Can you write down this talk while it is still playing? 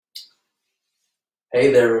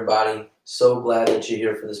Hey there, everybody. So glad that you're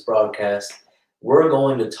here for this broadcast. We're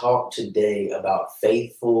going to talk today about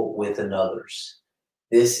faithful with others.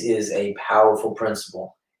 This is a powerful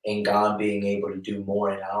principle in God being able to do more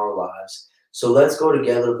in our lives. So let's go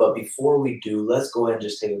together. But before we do, let's go ahead and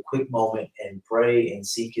just take a quick moment and pray and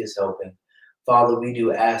seek His help. And Father, we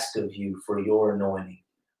do ask of you for your anointing.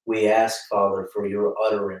 We ask, Father, for your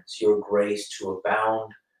utterance, your grace to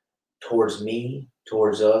abound towards me,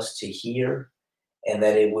 towards us to hear and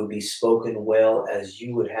that it would be spoken well as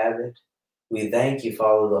you would have it. We thank you,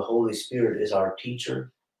 Father. The Holy Spirit is our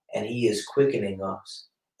teacher, and He is quickening us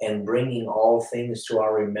and bringing all things to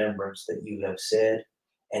our remembrance that you have said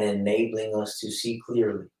and enabling us to see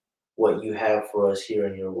clearly what you have for us here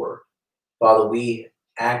in your word. Father, we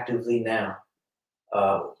actively now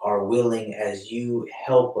are willing as you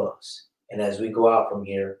help us. And as we go out from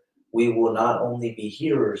here, we will not only be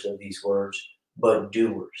hearers of these words, but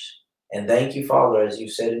doers. And thank you, Father, as you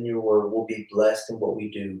said in your word, we'll be blessed in what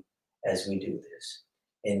we do as we do this.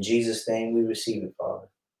 In Jesus' name we receive it, Father.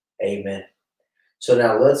 Amen. So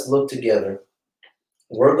now let's look together.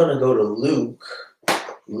 We're going to go to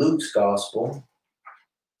Luke's gospel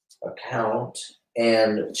account,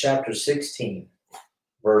 and chapter 16,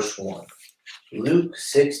 verse 1. Luke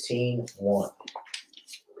 16:1.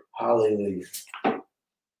 Hallelujah.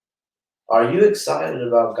 Are you excited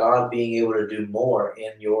about God being able to do more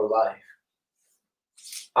in your life?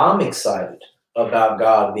 I'm excited about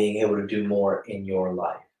God being able to do more in your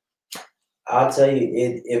life. I'll tell you,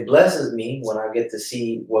 it blesses me when I get to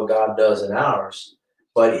see what God does in ours,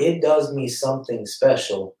 but it does me something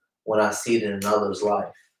special when I see it in another's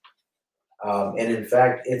life. And in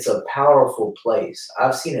fact, it's a powerful place.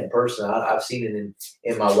 I've seen it personally. I've seen it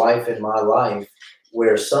in my wife and my life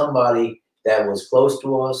where somebody that was close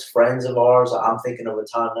to us, friends of ours, I'm thinking of a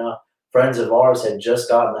time now, friends of ours had just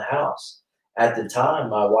gotten a house. At the time,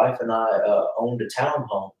 my wife and I owned a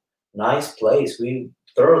townhome. Nice place. We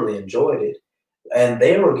thoroughly enjoyed it. And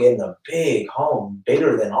they were getting a big home,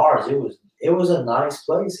 bigger than ours. It was a nice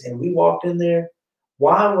place. And we walked in there.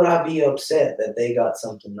 Why would I be upset that they got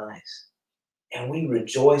something nice? And we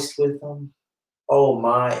rejoiced with them. Oh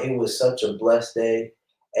my, it was such a blessed day.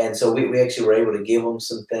 And so we actually were able to give them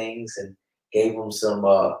some things and gave them some,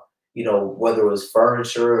 whether it was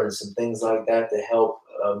furniture and some things like that to help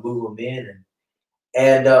move them in.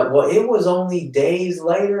 And it was only days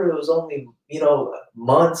later, it was only,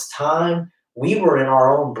 months' time. We were in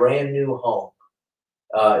our own brand new home.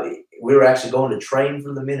 uh, we were actually going to train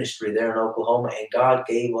for the ministry there in Oklahoma, and God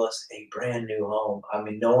gave us a brand new home. I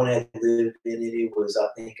mean, no one had lived in it. It was, I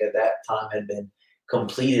think, at that time had been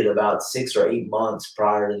completed about 6 or 8 months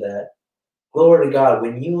prior to that. Glory to God.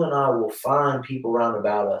 When you and I will find people around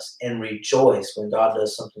about us and rejoice when God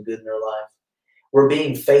does something good in their life, we're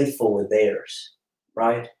being faithful with theirs,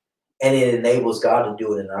 right? And it enables God to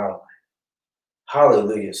do it in our life.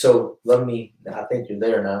 Hallelujah. So I think you're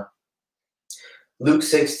there now. Luke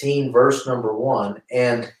 16, verse number 1.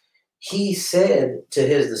 And he said to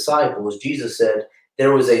his disciples, Jesus said,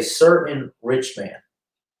 there was a certain rich man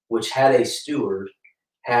which had a steward,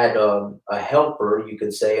 had a helper, you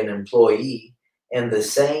could say, an employee, and the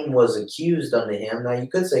same was accused unto him. Now, you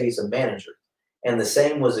could say he's a manager. And the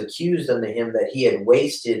same was accused unto him that he had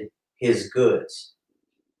wasted his goods.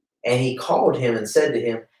 And he called him and said to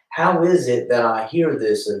him, how is it that I hear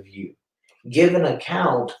this of you? Give an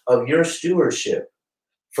account of your stewardship,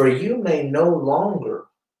 for you may no longer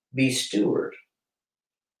be steward.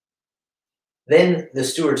 Then the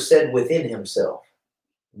steward said within himself,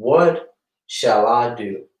 what shall I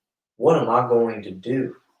do? What am I going to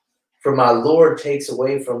do? For my Lord takes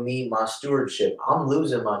away from me my stewardship. I'm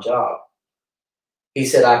losing my job. He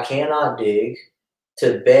said, I cannot dig.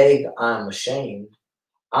 To beg, I am ashamed.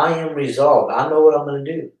 I am resolved. I know what I'm going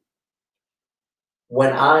to do.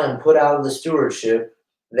 When I am put out of the stewardship,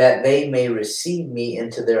 that they may receive me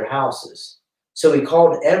into their houses. So he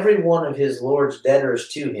called every one of his Lord's debtors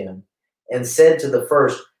to him and said to the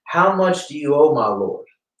first, how much do you owe my Lord?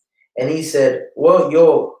 And he said, well, you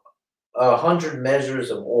owe 100 measures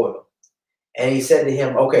of oil. And he said to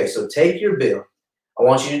him, okay, so take your bill. I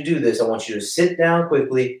want you to do this. I want you to sit down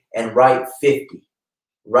quickly and write 50.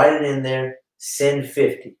 Write it in there, send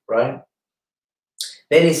 50, right?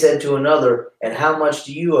 Then he said to another, and how much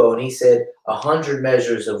do you owe? And he said, 100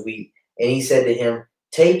 measures of wheat. And he said to him,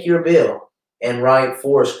 take your bill and write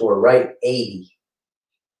 80. Write 80.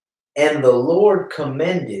 And the Lord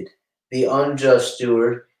commended the unjust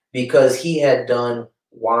steward because he had done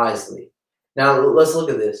wisely. Now let's look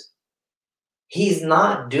at this. He's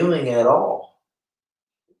not doing at all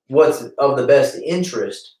what's of the best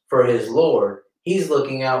interest for his Lord. He's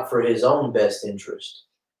looking out for his own best interest.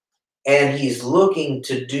 And he's looking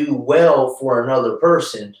to do well for another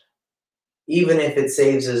person, even if it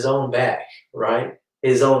saves his own back, right?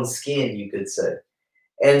 His own skin, you could say.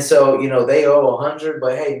 And so, they owe 100,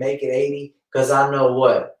 but hey, make it 80, because I know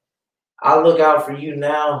what? I look out for you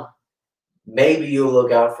now, maybe you'll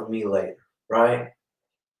look out for me later, right?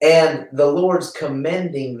 And the Lord's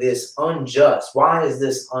commending this unjust. Why is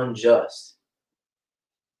this unjust?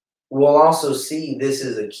 We'll also see this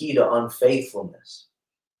is a key to unfaithfulness.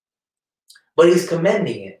 But he's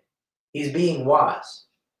commending it. He's being wise.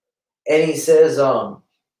 And he says,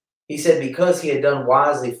 because he had done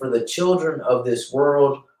wisely, for the children of this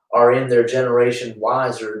world are in their generation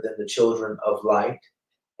wiser than the children of light.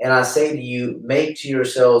 And I say to you, make to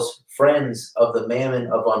yourselves friends of the mammon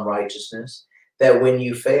of unrighteousness, that when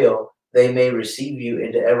you fail, they may receive you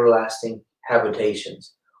into everlasting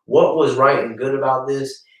habitations. What was right and good about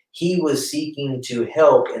this? He was seeking to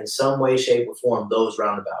help in some way, shape, or form those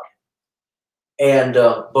round about him. And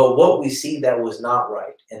but what we see that was not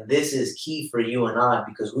right, and this is key for you and I,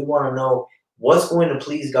 because we want to know what's going to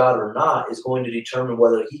please God or not is going to determine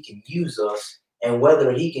whether he can use us and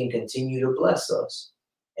whether he can continue to bless us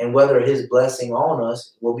and whether his blessing on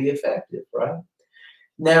us will be effective, right?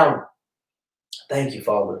 Now, thank you,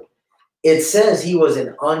 Father. It says he was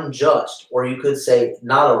an unjust, or you could say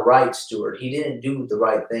not a right steward. He didn't do the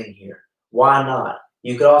right thing here. Why not?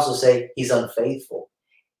 You could also say he's unfaithful.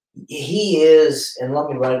 He is, and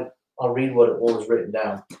I'll read what was written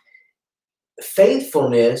down.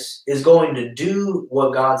 Faithfulness is going to do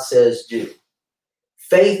what God says do.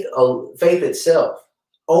 Faith itself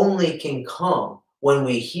only can come when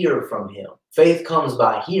we hear from him. Faith comes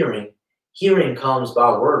by hearing. Hearing comes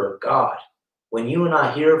by word of God. When you and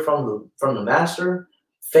I hear from the Master,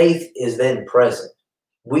 faith is then present.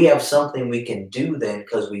 We have something we can do then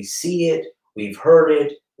because we see it, we've heard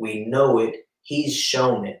it, we know it, he's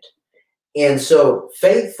shown it. And so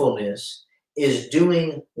faithfulness is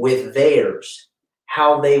doing with theirs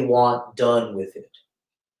how they want done with it.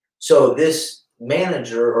 So this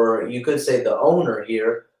manager, or you could say the owner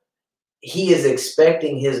here, he is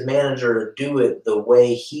expecting his manager to do it the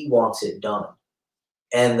way he wants it done.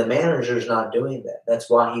 And the manager's not doing that. That's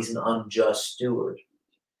why he's an unjust steward.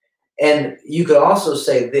 And you could also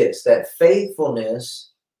say this, that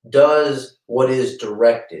faithfulness does what is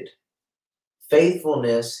directed.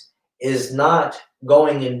 Faithfulness is not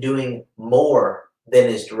going and doing more than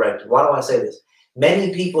is directed. Why do I say this?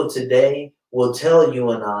 Many people today will tell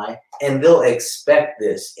you and I, and they'll expect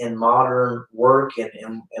this in modern work and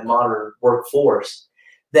in modern workforce,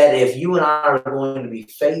 that if you and I are going to be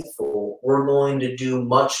faithful, we're going to do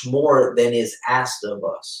much more than is asked of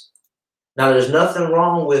us. Now, there's nothing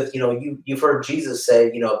wrong with, you've heard Jesus say,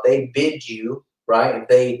 if they bid you, right?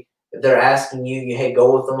 If they're asking you, hey,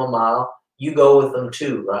 go with them a mile, you go with them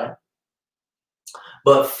too, right?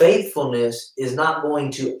 But faithfulness is not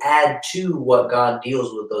going to add to what God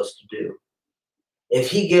deals with us to do. If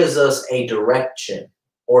he gives us a direction,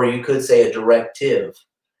 or you could say a directive,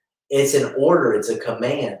 it's an order, it's a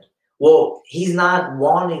command. Well, he's not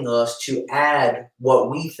wanting us to add what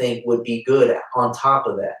we think would be good on top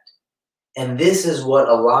of that. And this is what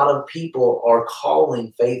a lot of people are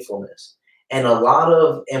calling faithfulness. And a lot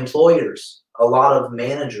of employers, a lot of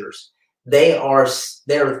managers,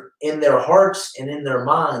 they're in their hearts and in their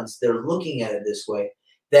minds, they're looking at it this way,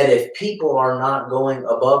 that if people are not going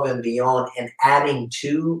above and beyond and adding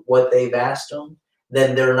to what they've asked them,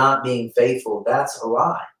 then they're not being faithful. That's a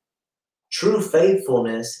lie. True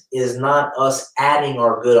faithfulness is not us adding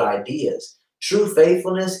our good ideas. True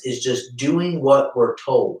faithfulness is just doing what we're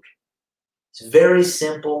told. It's very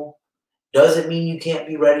simple. Doesn't mean you can't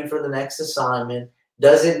be ready for the next assignment.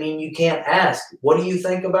 Doesn't mean you can't ask, what do you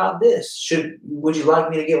think about this? Would you like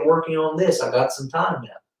me to get working on this? I got some time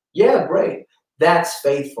now. Yeah, great. That's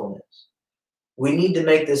faithfulness. We need to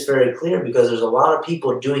make this very clear, because there's a lot of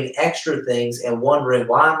people doing extra things and wondering,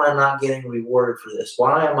 why am I not getting rewarded for this?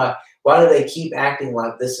 Why do they keep acting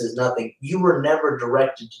like this is nothing? You were never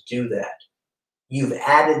directed to do that. You've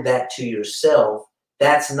added that to yourself.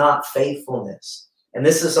 That's not faithfulness. And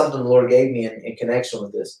this is something the Lord gave me in connection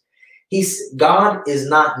with this. God is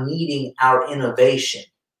not needing our innovation.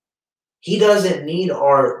 He doesn't need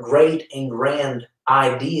our great and grand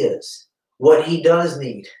ideas. What he does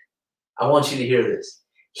need, I want you to hear this,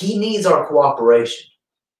 he needs our cooperation.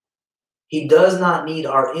 He does not need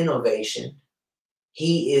our innovation.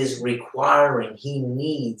 He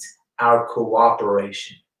needs our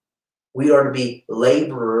cooperation. We are to be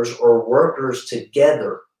laborers or workers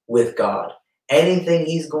together with God. Anything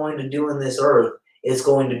he's going to do in this earth is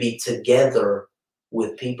going to be together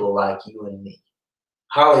with people like you and me.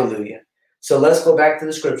 Hallelujah. So let's go back to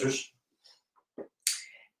the scriptures.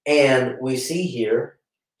 And we see here,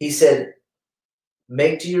 he said,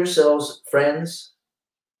 make to yourselves friends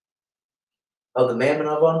of the mammon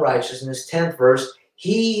of unrighteousness. 10th verse,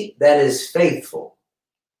 he that is faithful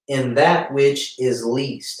in that which is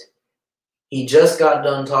least. He just got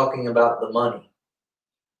done talking about the money.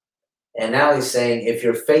 And now he's saying, if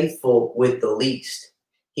you're faithful with the least,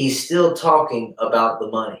 he's still talking about the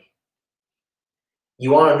money.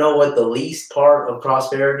 You want to know what the least part of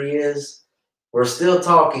prosperity is? We're still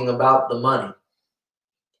talking about the money.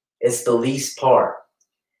 It's the least part.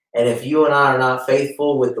 And if you and I are not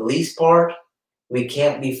faithful with the least part, we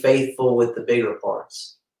can't be faithful with the bigger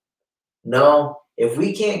parts. No, if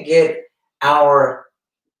we can't get our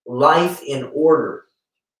life in order,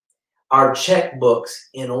 our checkbooks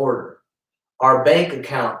in order, our bank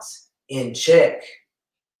accounts in check,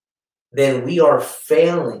 then we are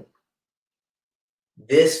failing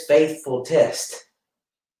this faithful test.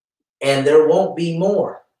 And there won't be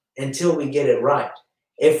more until we get it right.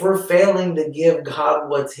 If we're failing to give God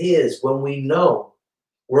what's his when we know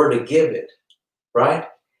we're to give it, right?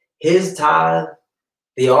 His tithe,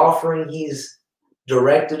 the offering he's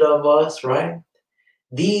directed of us, right?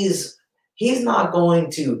 He's not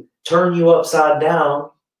going to turn you upside down.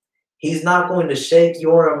 He's not going to shake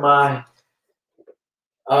your and my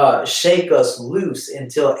shake us loose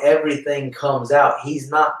until everything comes out. He's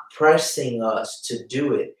not pressing us to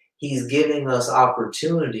do it. He's giving us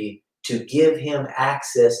opportunity to give him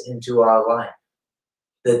access into our life.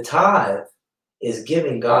 The tithe is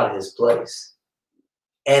giving God his place.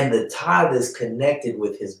 And the tithe is connected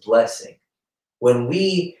with his blessing. When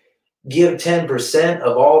we give 10%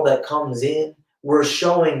 of all that comes in, we're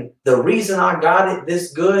showing the reason I got it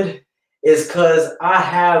this good is because I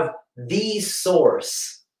have the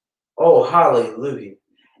source. Oh, hallelujah.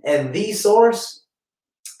 And the source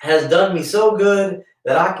has done me so good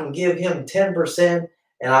that I can give him 10%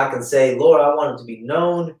 and I can say, Lord, I want it to be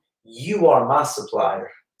known you are my supplier.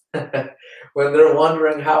 When they're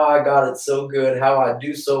wondering how I got it so good, how I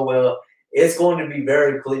do so well, it's going to be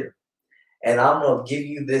very clear. And I'm going to give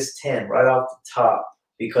you this 10 right off the top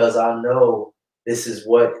because I know this is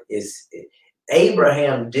what is.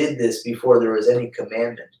 Abraham did this before there was any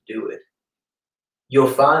commandment to do it. You'll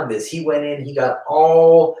find this. He went in, he got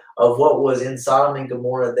all of what was in Sodom and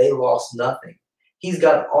Gomorrah. They lost nothing. He's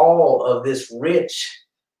got all of this rich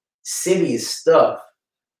city stuff,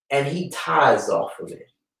 and he tithes off of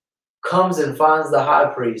it. Comes and finds the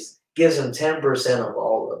high priest, gives him 10% of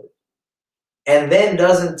all of it, and then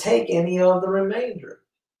doesn't take any of the remainder.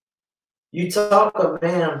 You talk of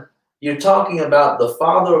man, you're talking about the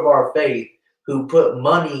father of our faith who put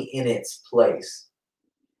money in its place.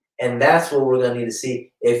 And that's what we're going to need to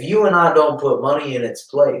see. If you and I don't put money in its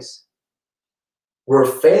place, we're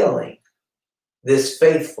failing this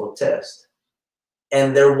faithful test.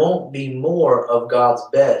 And there won't be more of God's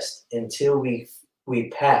best until we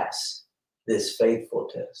pass this faithful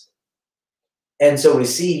test. And so we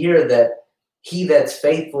see here that he that's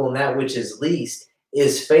faithful in that which is least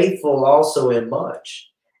is faithful also in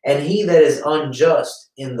much. And he that is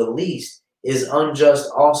unjust in the least is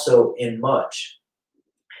unjust also in much.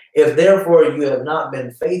 If therefore you have not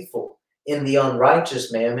been faithful in the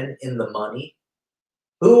unrighteous mammon, in the money,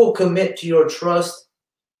 who will commit to your trust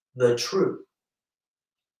the true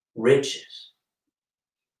riches?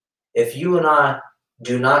 If you and I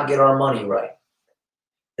do not get our money right,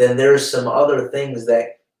 then there's some other things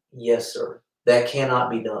that, yes, sir, that cannot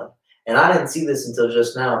be done. And I didn't see this until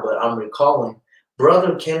just now, but I'm recalling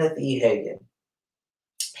Brother Kenneth E. Hagin.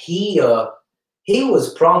 He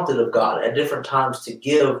was prompted of God at different times to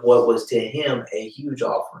give what was to him a huge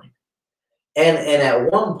offering. And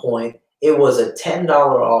at one point, it was a $10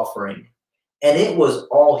 offering, and it was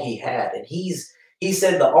all he had. And he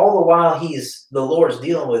said that all the while the Lord's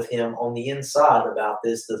dealing with him on the inside about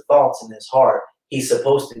this, the thoughts in his heart, he's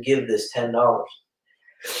supposed to give this $10.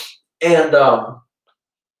 And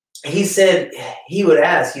he said he would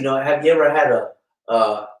ask, have you ever had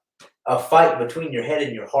a fight between your head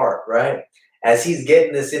and your heart, right? As he's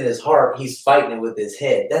getting this in his heart, he's fighting it with his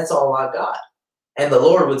head. That's all I got. And the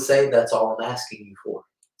Lord would say, that's all I'm asking you for.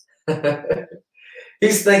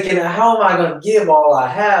 He's thinking, how am I going to give all I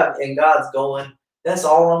have? And God's going, that's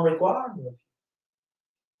all I'm requiring of you.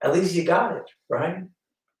 At least you got it, right?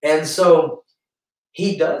 And so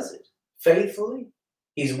he does it faithfully.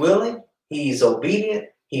 He's willing. He's obedient.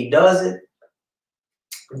 He does it.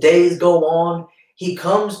 Days go on. He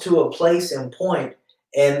comes to a place and point,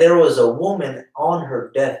 and there was a woman on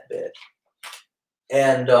her deathbed.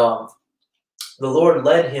 And the Lord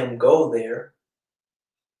let him go there,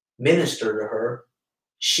 minister to her,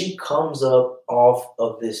 She comes up off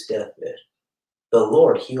of this deathbed. The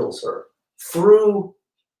Lord heals her. Through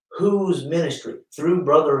whose ministry? Through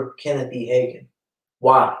Brother Kenneth E. Hagin.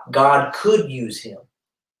 Why? God could use him.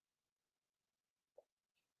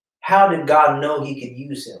 How did God know he could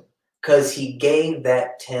use him? Because he gave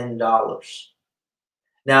that $10.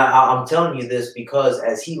 Now, I'm telling you this because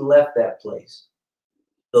as he left that place,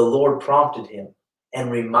 the Lord prompted him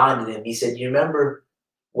and reminded him. He said, "You remember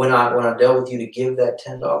when I dealt with you to give that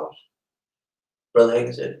 $10?" Brother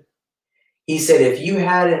Hagin said. He said, "If you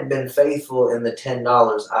hadn't been faithful in the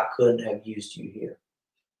 $10, I couldn't have used you here."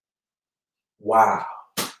 Wow.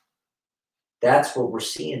 That's what we're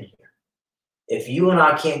seeing here. If you and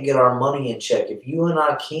I can't get our money in check, if you and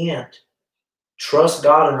I can't trust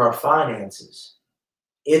God in our finances,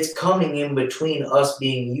 it's coming in between us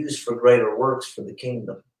being used for greater works for the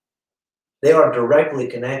kingdom. They are directly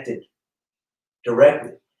connected,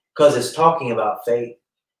 directly, because it's talking about faith.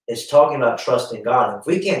 It's talking about trusting God. If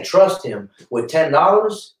we can't trust him with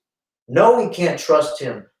 $10, no, we can't trust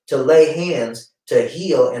him to lay hands to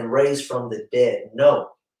heal and raise from the dead.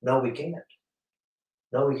 No, we can't.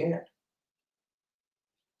 No, we can't.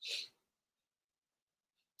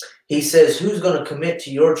 He says, who's going to commit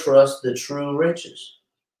to your trust the true riches?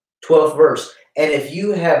 12th verse. And if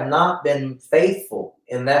you have not been faithful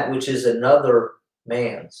in that which is another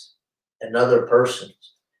man's, another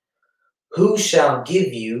person's, who shall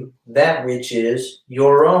give you that which is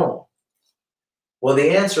your own? Well,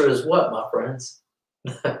 the answer is what, my friends?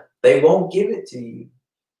 They won't give it to you.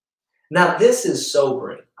 Now, this is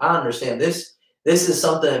sobering. I understand this. This is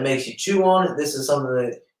something that makes you chew on it. This is something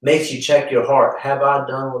that makes you check your heart. Have I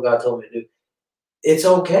done what God told me to do? It's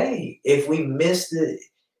okay if we missed it.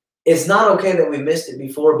 It's not okay that we missed it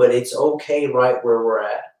before, but it's okay right where we're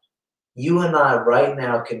at. You and I right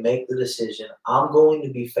now can make the decision. I'm going to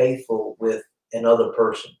be faithful with another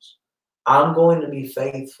person's. I'm going to be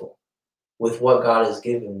faithful with what God has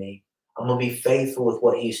given me. I'm going to be faithful with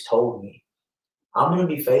what he's told me. I'm going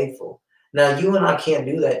to be faithful. Now, you and I can't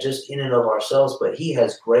do that just in and of ourselves, but he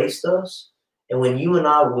has graced us. And when you and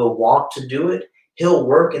I will want to do it, he'll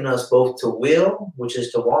work in us both to will, which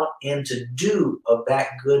is to want, and to do of that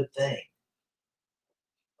good thing.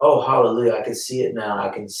 Oh, hallelujah. I can see it now. I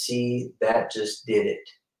can see that just did it.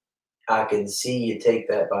 I can see you take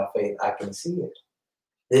that by faith. I can see it.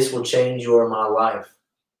 This will change your and my life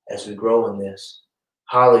as we grow in this.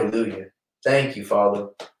 Hallelujah. Thank you, Father.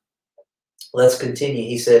 Let's continue.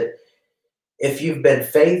 He said, if you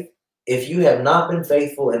have not been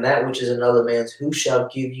faithful in that which is another man's, who shall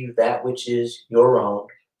give you that which is your own?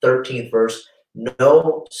 13th verse.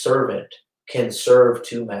 No servant can serve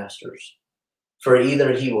two masters. For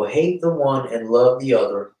either he will hate the one and love the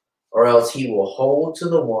other, or else he will hold to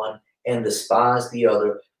the one and despise the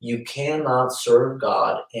other. You cannot serve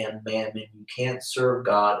God and mammon. You can't serve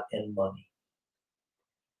God and money.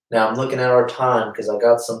 Now, I'm looking at our time because I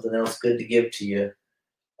got something else good to give to you.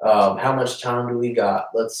 How much time do we got?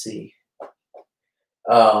 Let's see.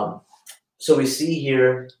 So we see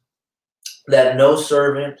here that no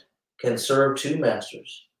servant can serve two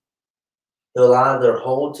masters. He'll either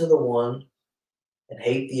hold to the one and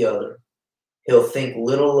hate the other. He'll think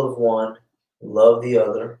little of one, love the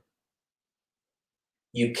other.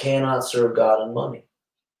 You cannot serve God and money.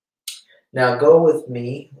 Now go with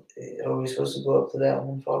me. Are we supposed to go up to that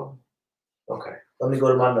one, Father? Okay. Let me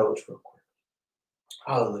go to my notes real quick.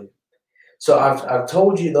 Hallelujah. So I've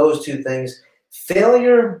told you those two things.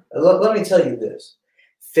 Failure, let me tell you this.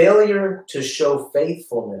 Failure to show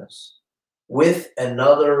faithfulness with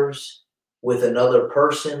another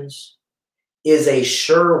person's is a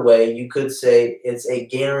sure way, you could say it's a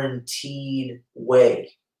guaranteed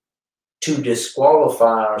way to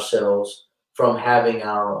disqualify ourselves from having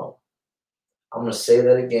our own. I'm going to say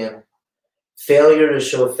that again. Failure to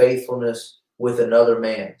show faithfulness with another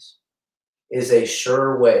man's is a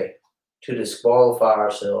sure way to disqualify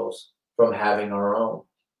ourselves from having our own.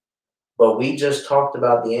 But we just talked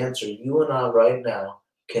about the answer. You and I right now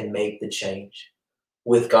can make the change.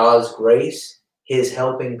 With God's grace, his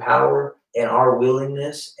helping power, and our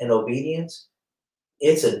willingness and obedience,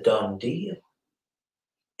 it's a done deal.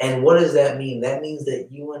 And what does that mean? That means that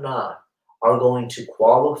you and I are going to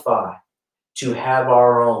qualify to have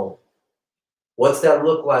our own. What's that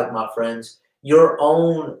look like, my friends? Your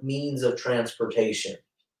own means of transportation.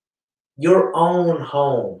 Your own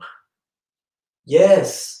home.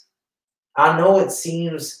 Yes, I know it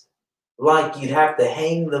seems like you'd have to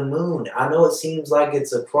hang the moon. I know it seems like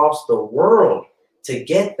it's across the world to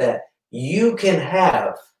get that. You can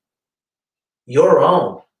have your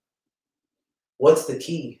own. What's the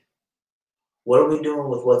key? What are we doing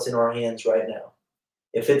with what's in our hands right now?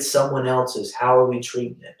 If it's someone else's, how are we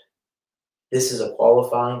treating it? This is a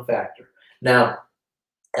qualifying factor. Now,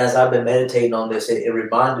 as I've been meditating on this, it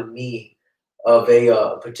reminded me of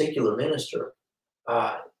a particular minister.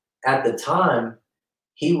 Uh, at the time,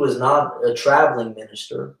 he was not a traveling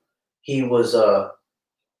minister. He was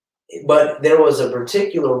but there was a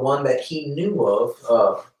particular one that he knew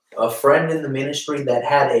of, a friend in the ministry that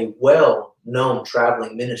had a well-known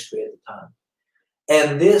traveling ministry at the time.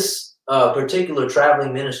 And this particular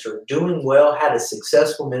traveling minister, doing well, had a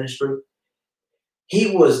successful ministry.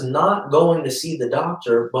 He was not going to see the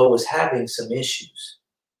doctor, but was having some issues.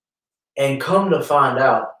 And come to find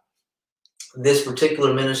out, this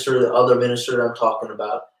particular minister, the other minister that I'm talking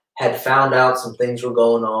about, had found out some things were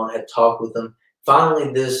going on, had talked with them.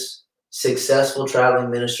 Finally, this successful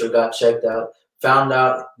traveling minister got checked out, found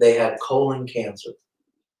out they had colon cancer,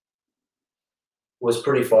 was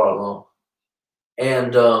pretty far along.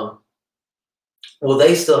 And, well,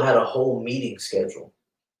 they still had a whole meeting schedule.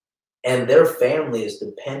 And their family is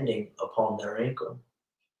depending upon their income.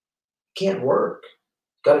 Can't work.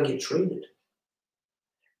 Got to get treated.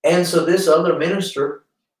 And so this other minister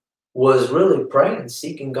was really praying,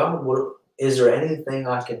 seeking God, is there anything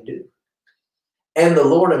I can do? And the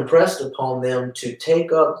Lord impressed upon them to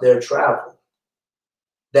take up their travel,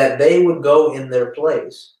 that they would go in their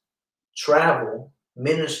place, travel,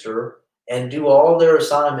 minister, and do all their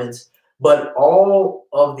assignments, but all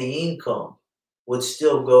of the income would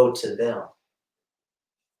still go to them.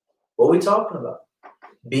 What are we talking about?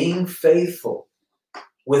 Being faithful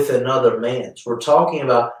with another man's. We're talking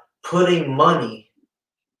about putting money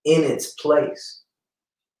in its place.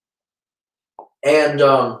 And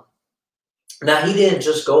now he didn't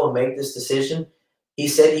just go and make this decision. He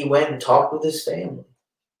said he went and talked with his family,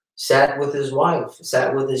 sat with his wife,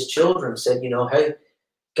 sat with his children, said, hey,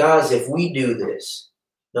 guys, if we do this,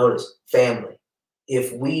 notice, family,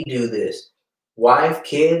 if we do this, wife,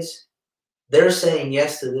 kids, they're saying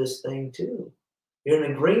yes to this thing too. You're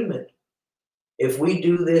in agreement. If we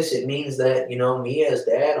do this, it means that, me as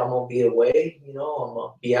dad, I'm going to be away. I'm going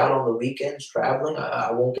to be out on the weekends traveling.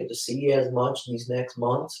 I won't get to see you as much these next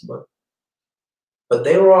months. But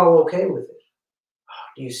they were all okay with it.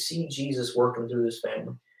 Do you see Jesus working through this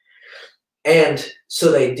family? And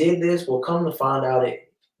so they did this. We'll come to find out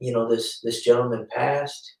this gentleman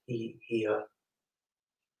passed.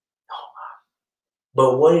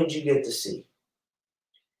 But what did you get to see?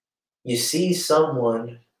 You see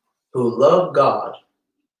someone who loved God,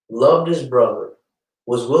 loved his brother,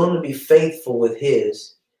 was willing to be faithful with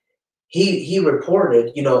his. He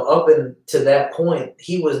reported, up until that point,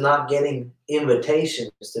 he was not getting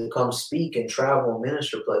invitations to come speak and travel and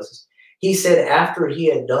minister places. He said after he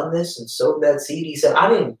had done this and sowed that seed, he said, I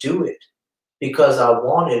didn't do it because I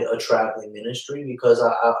wanted a traveling ministry, because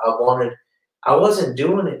I wasn't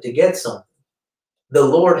doing it to get something. The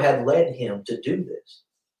Lord had led him to do this.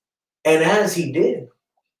 And as he did,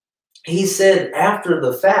 he said after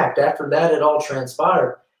the fact, after that had all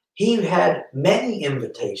transpired, he had many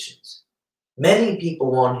invitations. Many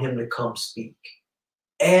people want him to come speak.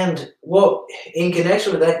 And, well, in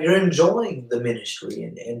connection with that, you're enjoying the ministry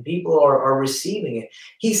and people are receiving it.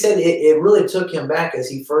 He said it really took him back as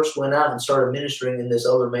he first went out and started ministering in this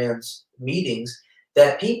other man's meetings,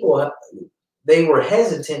 that people, they were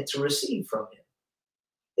hesitant to receive from him.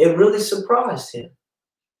 It really surprised him.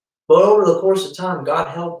 But over the course of time, God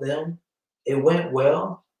helped them. It went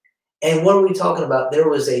well. And what are we talking about? There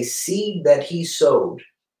was a seed that he sowed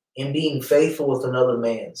in being faithful with another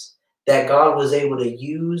man's, that God was able to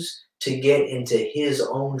use to get into his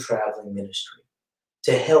own traveling ministry,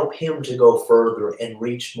 to help him to go further and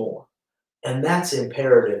reach more. And that's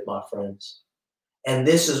imperative, my friends. And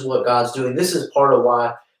this is what God's doing. This is part of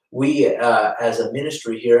why we, as a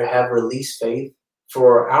ministry here, have released faith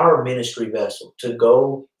for our ministry vessel to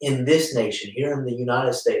go in this nation, here in the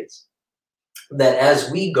United States. That as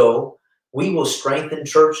we go, we will strengthen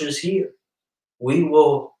churches here. We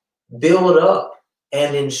will build up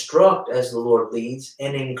and instruct as the Lord leads,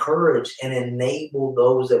 and encourage and enable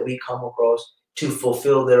those that we come across to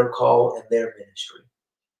fulfill their call and their ministry.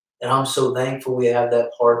 And I'm so thankful we have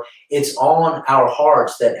that part. It's on our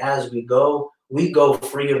hearts that as we go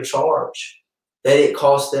free of charge, that it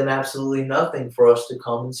costs them absolutely nothing for us to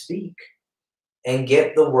come and speak and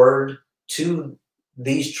get the word to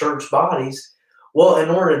these church bodies. Well, in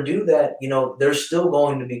order to do that, there's still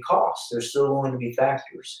going to be costs. There's still going to be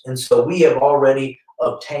factors. And so we have already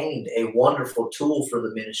obtained a wonderful tool for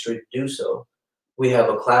the ministry to do so. We have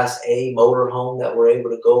a Class A motorhome that we're able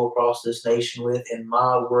to go across this nation with. And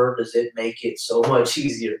my word, does it make it so much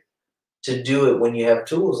easier to do it when you have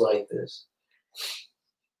tools like this.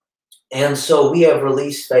 And so we have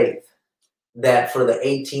released faith that for the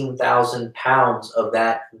 18,000 pounds of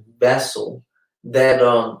that vessel, that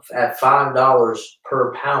at $5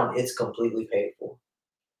 per pound, it's completely paid for.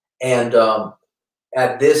 And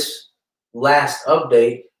at this last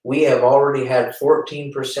update, we have already had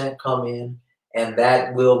 14% come in, and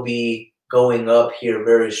that will be going up here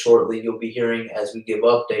very shortly. You'll be hearing as we give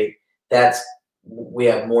update. We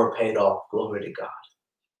have more paid off. Glory to God.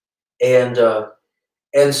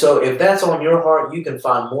 And so if that's on your heart, you can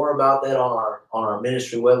find more about that on our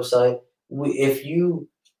ministry website. If you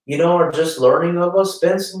are just learning of us,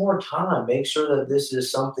 spend some more time. Make sure that this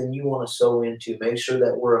is something you want to sow into. Make sure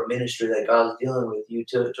that we're a ministry that God's dealing with you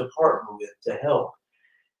to partner with, to help.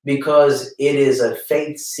 Because it is a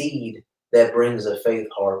faith seed that brings a faith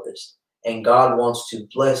harvest. And God wants to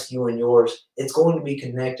bless you and yours. It's going to be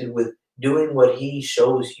connected with doing what He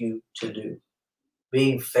shows you to do.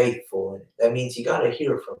 Being faithful in it. That means you got to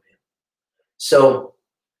hear from Him. So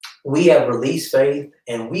we have released faith,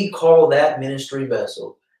 and we call that ministry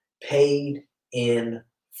vessel paid in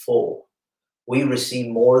full. We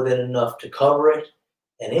receive more than enough to cover it,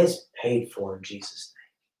 and it's paid for in Jesus'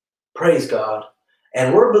 name. Praise God.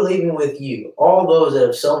 And we're believing with you, all those that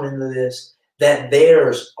have sown into this, that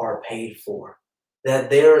theirs are paid for, that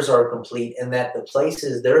theirs are complete, and that the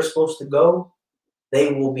places they're supposed to go,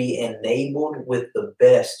 they will be enabled with the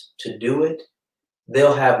best to do it.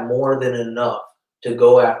 They'll have more than enough to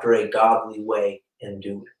go after a godly way and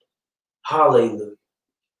do it. Hallelujah.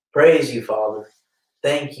 Praise you, Father.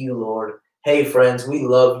 Thank you, Lord. Hey, friends, we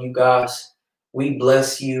love you guys. We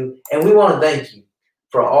bless you. And we want to thank you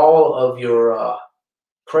for all of your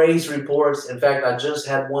praise reports. In fact, I just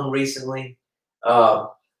had one recently.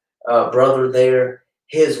 Brother there,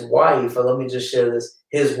 his wife, let me just share this.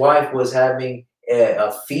 His wife was having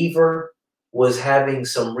a fever, was having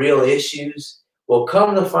some real issues. Well,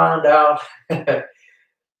 come to find out,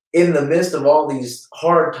 in the midst of all these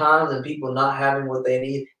hard times and people not having what they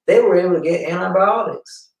need, they were able to get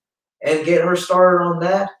antibiotics and get her started on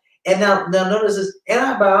that. And now notice this,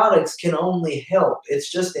 antibiotics can only help.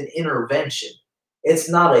 It's just an intervention. It's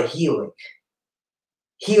not a healing.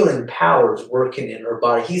 Healing powers working in her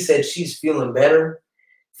body. He said she's feeling better.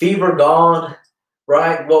 Fever gone,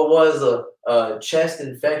 right? What was a chest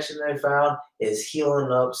infection they found is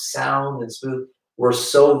healing up, sound and smooth. We're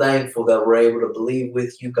so thankful that we're able to believe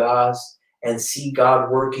with you guys and see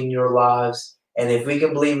God work in your lives. And if we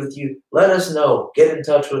can believe with you, let us know. Get in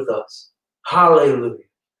touch with us. Hallelujah.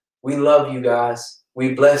 We love you guys.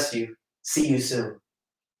 We bless you. See you soon.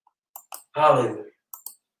 Hallelujah.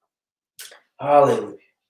 Hallelujah.